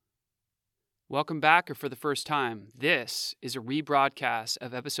Welcome back, or for the first time, this is a rebroadcast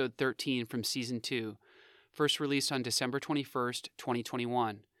of episode 13 from season 2, first released on December 21st,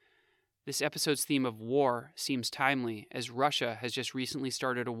 2021. This episode's theme of war seems timely, as Russia has just recently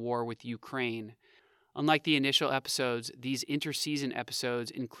started a war with Ukraine. Unlike the initial episodes, these interseason episodes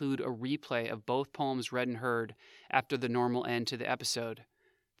include a replay of both poems read and heard after the normal end to the episode.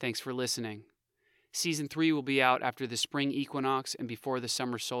 Thanks for listening. Season 3 will be out after the spring equinox and before the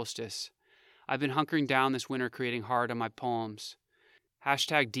summer solstice. I've been hunkering down this winter creating hard on my poems.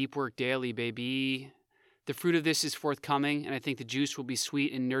 Hashtag deep work daily, baby. The fruit of this is forthcoming, and I think the juice will be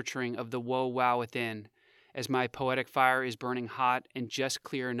sweet and nurturing of the woe wow within, as my poetic fire is burning hot and just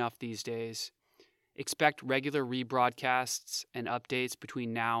clear enough these days. Expect regular rebroadcasts and updates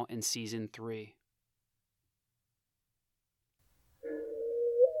between now and season 3.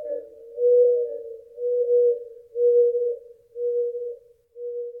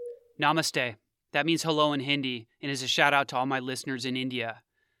 Namaste. That means hello in Hindi and is a shout out to all my listeners in India.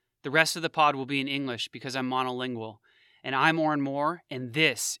 The rest of the pod will be in English because I'm monolingual. And I'm Oren Moore, and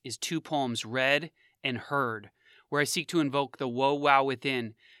this is 2 poems read and heard, where I seek to invoke the woe wow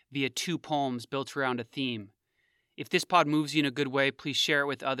within via 2 poems built around a theme. If this pod moves you in a good way, please share it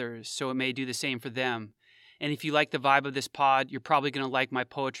with others so it may do the same for them. And if you like the vibe of this pod, you're probably going to like my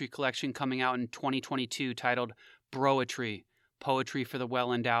poetry collection coming out in 2022 titled Broetry, Poetry for the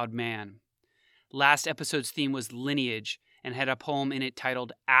Well-Endowed Man. Last episode's theme was lineage and had a poem in it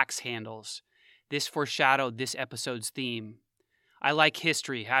titled Axe Handles. This foreshadowed this episode's theme. I like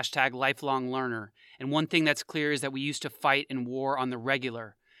history, hashtag lifelong learner, and one thing that's clear is that we used to fight in war on the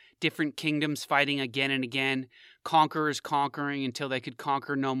regular. Different kingdoms fighting again and again, conquerors conquering until they could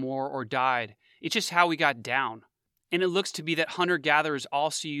conquer no more or died. It's just how we got down. And it looks to be that hunter-gatherers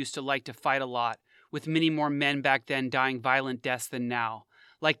also used to like to fight a lot, with many more men back then dying violent deaths than now.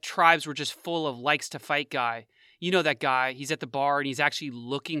 Like tribes were just full of likes to fight guy. You know that guy, he's at the bar and he's actually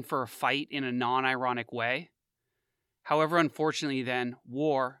looking for a fight in a non-ironic way. However, unfortunately then,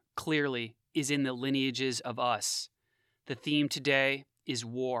 war, clearly, is in the lineages of us. The theme today is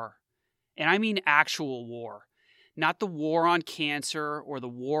war. And I mean actual war. Not the war on cancer, or the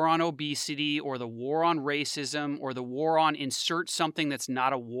war on obesity, or the war on racism, or the war on insert something that's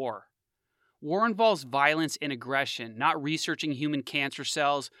not a war. War involves violence and aggression, not researching human cancer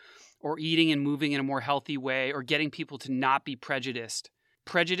cells, or eating and moving in a more healthy way, or getting people to not be prejudiced.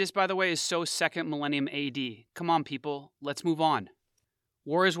 Prejudice, by the way, is so 2nd millennium AD. Come on, people, let's move on.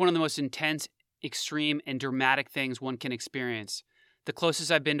 War is one of the most intense, extreme, and dramatic things one can experience. The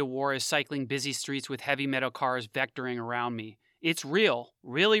closest I've been to war is cycling busy streets with heavy metal cars vectoring around me. It's real,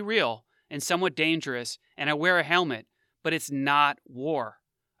 really real, and somewhat dangerous, and I wear a helmet, but it's not war.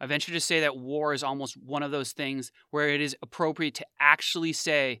 I venture to say that war is almost one of those things where it is appropriate to actually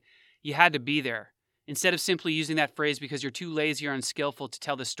say, you had to be there, instead of simply using that phrase because you're too lazy or unskillful to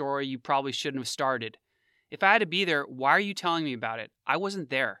tell the story you probably shouldn't have started. If I had to be there, why are you telling me about it? I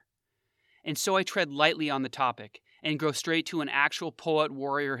wasn't there. And so I tread lightly on the topic and go straight to an actual poet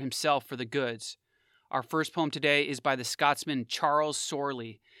warrior himself for the goods. Our first poem today is by the Scotsman Charles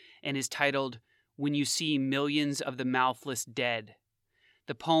Sorley and is titled, When You See Millions of the Mouthless Dead.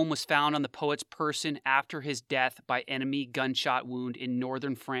 The poem was found on the poet's person after his death by enemy gunshot wound in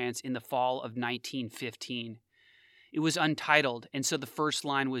northern France in the fall of 1915. It was untitled, and so the first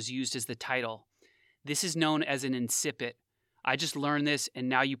line was used as the title. This is known as an incipit. I just learned this, and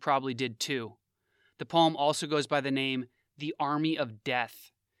now you probably did too. The poem also goes by the name The Army of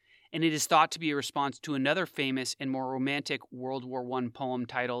Death, and it is thought to be a response to another famous and more romantic World War I poem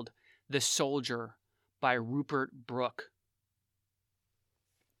titled The Soldier by Rupert Brooke.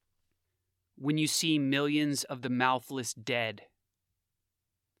 When you see millions of the mouthless dead.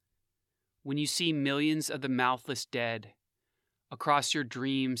 When you see millions of the mouthless dead, across your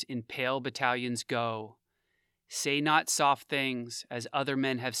dreams in pale battalions go, say not soft things as other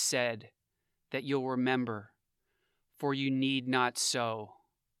men have said, that you'll remember, for you need not so.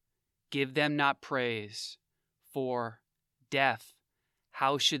 Give them not praise, for, deaf,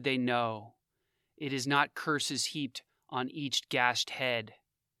 how should they know? It is not curses heaped on each gashed head,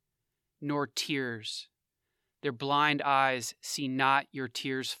 nor tears. Their blind eyes see not your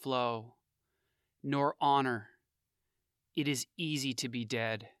tears flow, nor honor. It is easy to be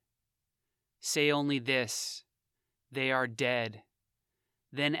dead. Say only this, they are dead.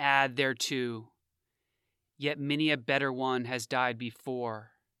 Then add thereto, yet many a better one has died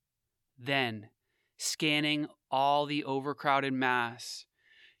before. Then, scanning all the overcrowded mass,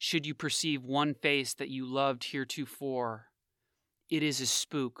 should you perceive one face that you loved heretofore, it is a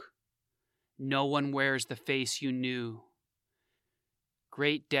spook. No one wears the face you knew.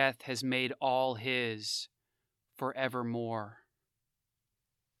 Great death has made all his forevermore.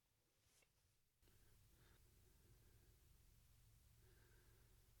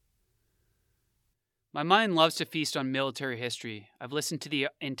 My mind loves to feast on military history. I've listened to the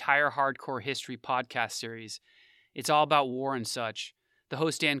entire Hardcore History podcast series. It's all about war and such. The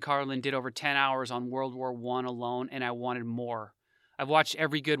host Dan Carlin did over 10 hours on World War I alone, and I wanted more. I've watched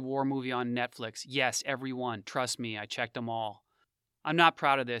every good war movie on Netflix. Yes, every one. Trust me, I checked them all. I'm not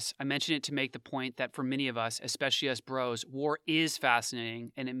proud of this. I mention it to make the point that for many of us, especially us bros, war is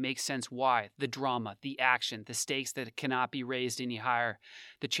fascinating, and it makes sense why. The drama, the action, the stakes that cannot be raised any higher,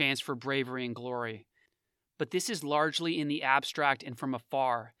 the chance for bravery and glory. But this is largely in the abstract and from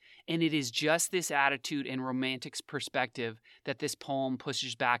afar, and it is just this attitude and romantic perspective that this poem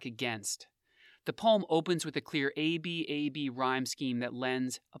pushes back against. The poem opens with a clear A-B rhyme scheme that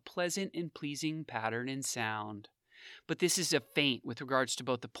lends a pleasant and pleasing pattern and sound. But this is a feint with regards to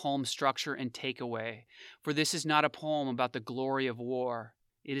both the poem's structure and takeaway, for this is not a poem about the glory of war.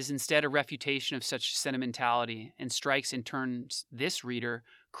 It is instead a refutation of such sentimentality, and strikes and turns this reader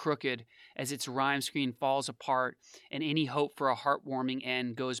crooked as its rhyme scheme falls apart and any hope for a heartwarming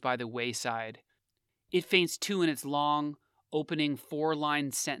end goes by the wayside. It feints too in its long, opening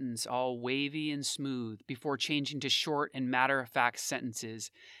 4-line sentence, all wavy and smooth, before changing to short and matter-of-fact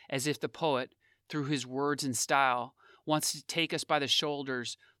sentences, as if the poet, through his words and style, wants to take us by the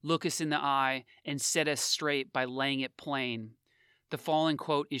shoulders, look us in the eye, and set us straight by laying it plain. The following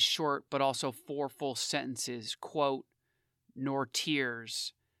quote is short, but also 4 full sentences. Quote, "Nor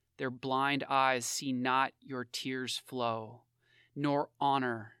tears, their blind eyes see not your tears flow, nor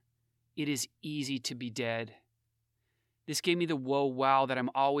honor, it is easy to be dead." This gave me the whoa wow that I'm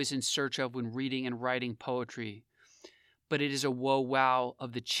always in search of when reading and writing poetry, but it is a whoa wow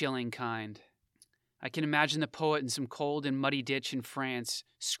of the chilling kind. I can imagine the poet in some cold and muddy ditch in France,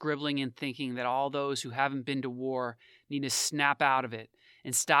 scribbling and thinking that all those who haven't been to war need to snap out of it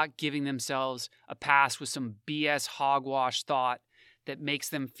and stop giving themselves a pass with some BS hogwash thought that makes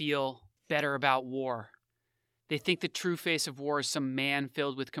them feel better about war. They think the true face of war is some man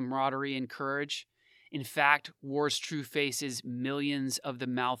filled with camaraderie and courage. In fact, war's true face is millions of the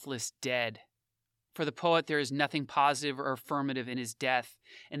mouthless dead. For the poet, there is nothing positive or affirmative in his death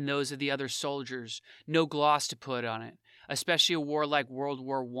and those of the other soldiers, no gloss to put on it, especially a war like World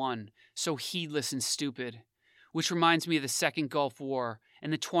War I, so heedless and stupid. Which reminds me of the Second Gulf War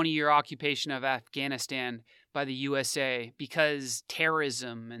and the 20-year occupation of Afghanistan by the USA because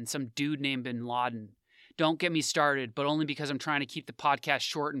terrorism and some dude named Bin Laden. Don't get me started, but only because I'm trying to keep the podcast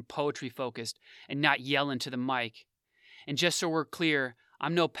short and poetry focused and not yell into the mic. And just so we're clear,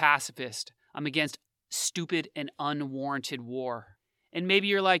 I'm no pacifist. I'm against stupid and unwarranted war. And maybe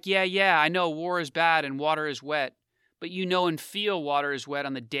you're like, yeah, I know war is bad and water is wet, but you know and feel water is wet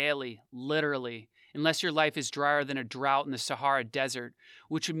on the daily, literally, unless your life is drier than a drought in the Sahara Desert,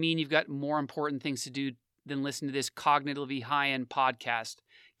 which would mean you've got more important things to do than listen to this cognitively high-end podcast.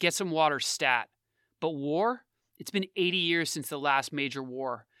 Get some water stat. But war? It's been 80 years since the last major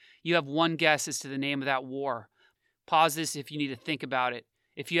war. You have one guess as to the name of that war. Pause this if you need to think about it.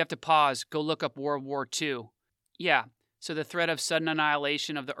 If you have to pause, go look up World War II. Yeah, so the threat of sudden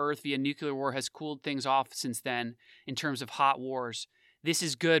annihilation of the Earth via nuclear war has cooled things off since then in terms of hot wars. This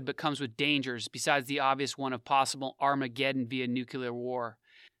is good but comes with dangers, besides the obvious one of possible Armageddon via nuclear war.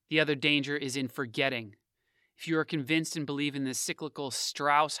 The other danger is in forgetting. If you are convinced and believe in the cyclical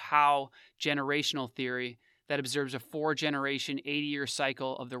Strauss-Howe generational theory that observes a 4-generation, 80-year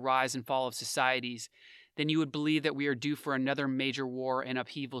cycle of the rise and fall of societies, then you would believe that we are due for another major war and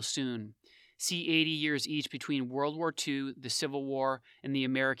upheaval soon. See 80 years each between World War II, the Civil War, and the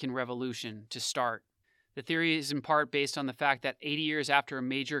American Revolution to start. The theory is in part based on the fact that 80 years after a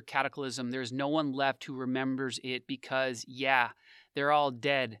major cataclysm, there is no one left who remembers it because, they're all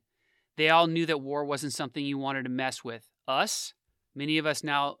dead. They all knew that war wasn't something you wanted to mess with. Us? Many of us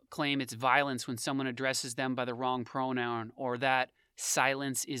now claim it's violence when someone addresses them by the wrong pronoun, or that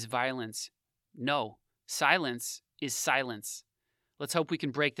silence is violence. No. Silence is silence. Let's hope we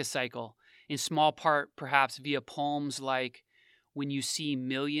can break the cycle, in small part perhaps via poems like "When You See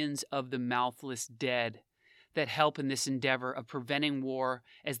Millions of the Mouthless Dead" that help in this endeavor of preventing war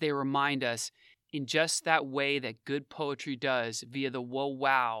as they remind us, in just that way that good poetry does via the whoa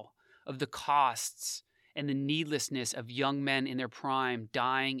wow of the costs and the needlessness of young men in their prime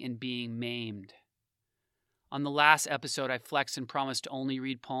dying and being maimed. On the last episode, I flexed and promised to only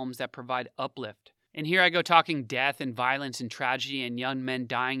read poems that provide uplift. And here I go talking death and violence and tragedy and young men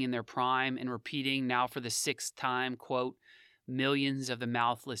dying in their prime and repeating now for the 6th time, quote, "millions of the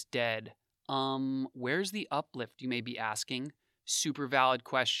mouthless dead." Where's the uplift, you may be asking? super valid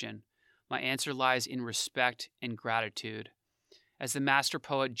question. My answer lies in respect and gratitude. As the master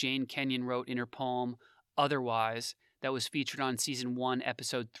poet Jane Kenyon wrote in her poem, Otherwise, that was featured on Season 1,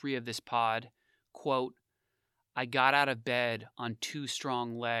 Episode 3 of this pod, quote, I got out of bed on 2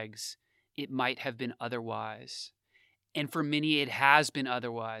 strong legs. It might have been otherwise. And for many it has been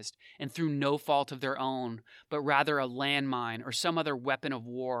otherwise, and through no fault of their own, but rather a landmine or some other weapon of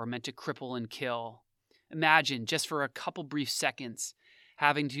war meant to cripple and kill. Imagine, just for a couple brief seconds,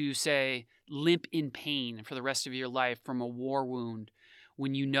 having to, say, limp in pain for the rest of your life from a war wound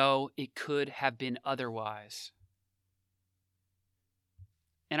when you know it could have been otherwise.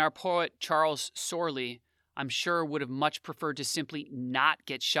 And our poet Charles Sorley, I'm sure, would have much preferred to simply not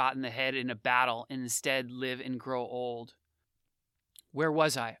get shot in the head in a battle and instead live and grow old. Where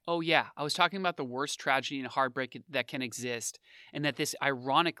was I? Oh yeah, I was talking about the worst tragedy and heartbreak that can exist, and that this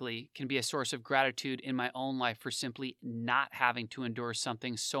ironically can be a source of gratitude in my own life for simply not having to endure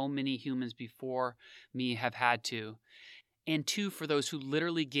something so many humans before me have had to. And 2, for those who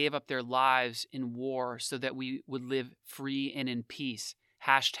literally gave up their lives in war so that we would live free and in peace.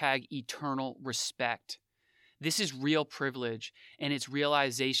 #eternal respect. This is real privilege, and its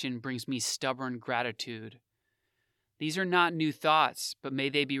realization brings me stubborn gratitude. These are not new thoughts, but may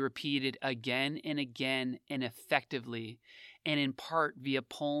they be repeated again and again and effectively, and in part via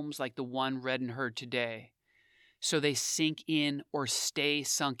poems like the one read and heard today, so they sink in or stay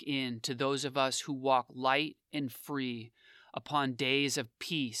sunk in to those of us who walk light and free upon days of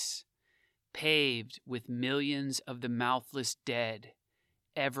peace, paved with millions of the mouthless dead,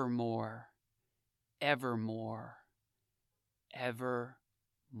 evermore, evermore,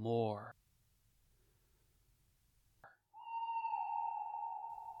 evermore.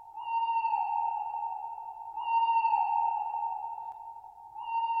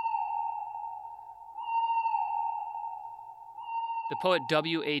 The poet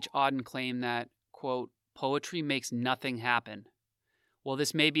W.H. Auden claimed that, quote, poetry makes nothing happen. While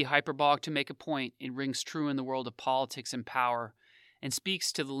this may be hyperbolic to make a point, it rings true in the world of politics and power, and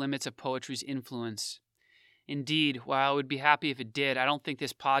speaks to the limits of poetry's influence. Indeed, while I would be happy if it did, I don't think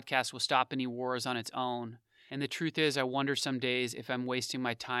this podcast will stop any wars on its own. And the truth is, I wonder some days if I'm wasting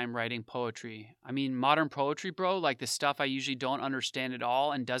my time writing poetry. I mean, modern poetry, bro, like the stuff I usually don't understand at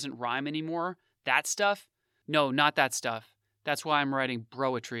all and doesn't rhyme anymore, that stuff? No, not that stuff. That's why I'm writing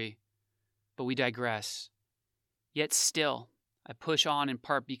broetry. But we digress. Yet still, I push on in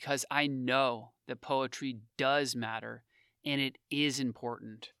part because I know that poetry does matter, and it is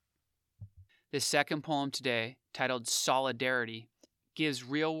important. The second poem today, titled Solidarity, gives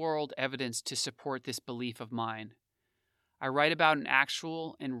real-world evidence to support this belief of mine. I write about an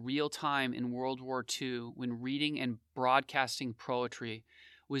actual and real time in World War II when reading and broadcasting poetry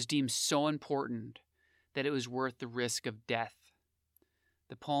was deemed so important that it was worth the risk of death.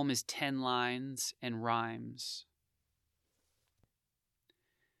 The poem is 10 lines and rhymes.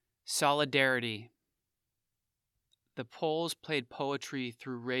 Solidarity. The Poles played poetry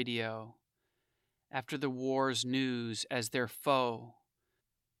through radio after the war's news as their foe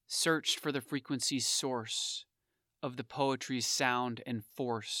searched for the frequency's source of the poetry's sound and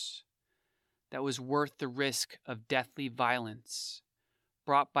force that was worth the risk of deathly violence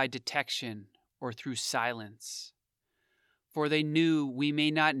brought by detection or through silence. For they knew we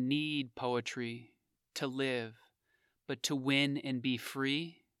may not need poetry to live, but to win and be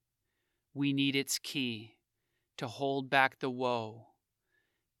free, we need its key to hold back the woe,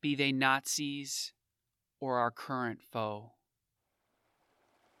 be they Nazis or our current foe.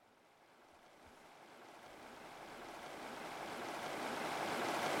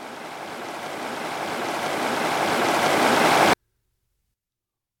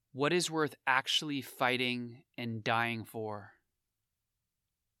 What is worth actually fighting and dying for?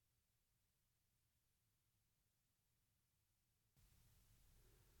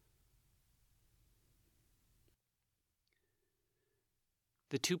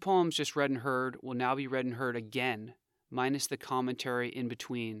 The 2 poems just read and heard will now be read and heard again, minus the commentary in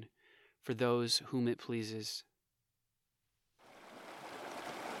between, for those whom it pleases.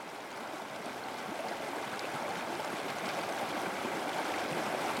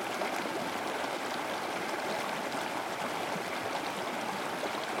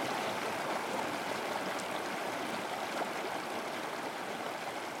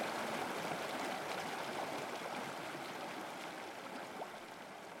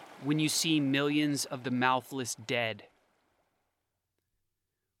 When you see millions of the mouthless dead.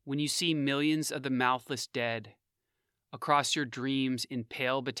 When you see millions of the mouthless dead, across your dreams in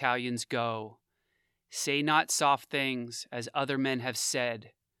pale battalions go, say not soft things as other men have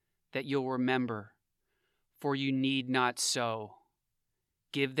said, that you'll remember, for you need not so.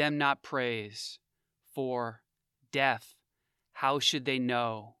 Give them not praise, for, deaf, how should they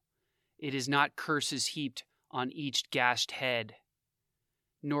know? It is not curses heaped on each gashed head,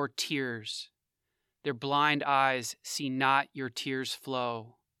 nor tears. Their blind eyes see not your tears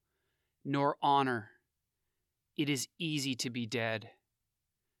flow, nor honor. It is easy to be dead.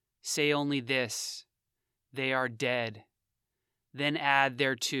 Say only this, they are dead. Then add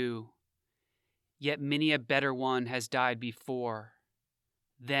thereto, yet many a better one has died before.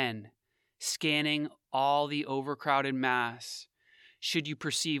 Then, scanning all the overcrowded mass, should you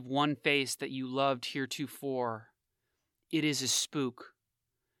perceive one face that you loved heretofore, it is a spook.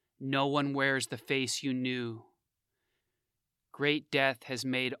 No one wears the face you knew. Great death has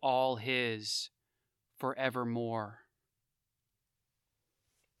made all his forevermore.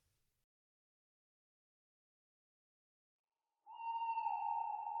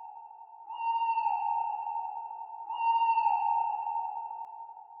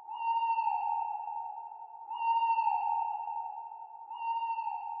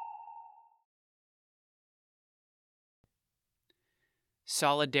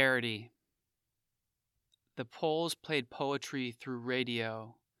 Solidarity. The Poles played poetry through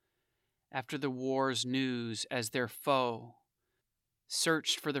radio after the war's news as their foe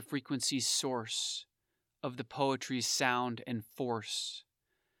searched for the frequency's source of the poetry's sound and force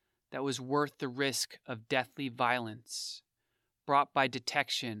that was worth the risk of deathly violence brought by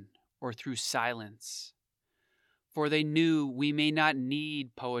detection or through silence. For they knew we may not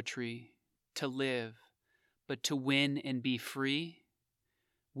need poetry to live, but to win and be free,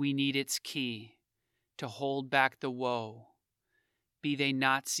 we need its key to hold back the woe, be they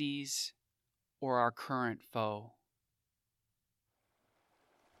Nazis or our current foe.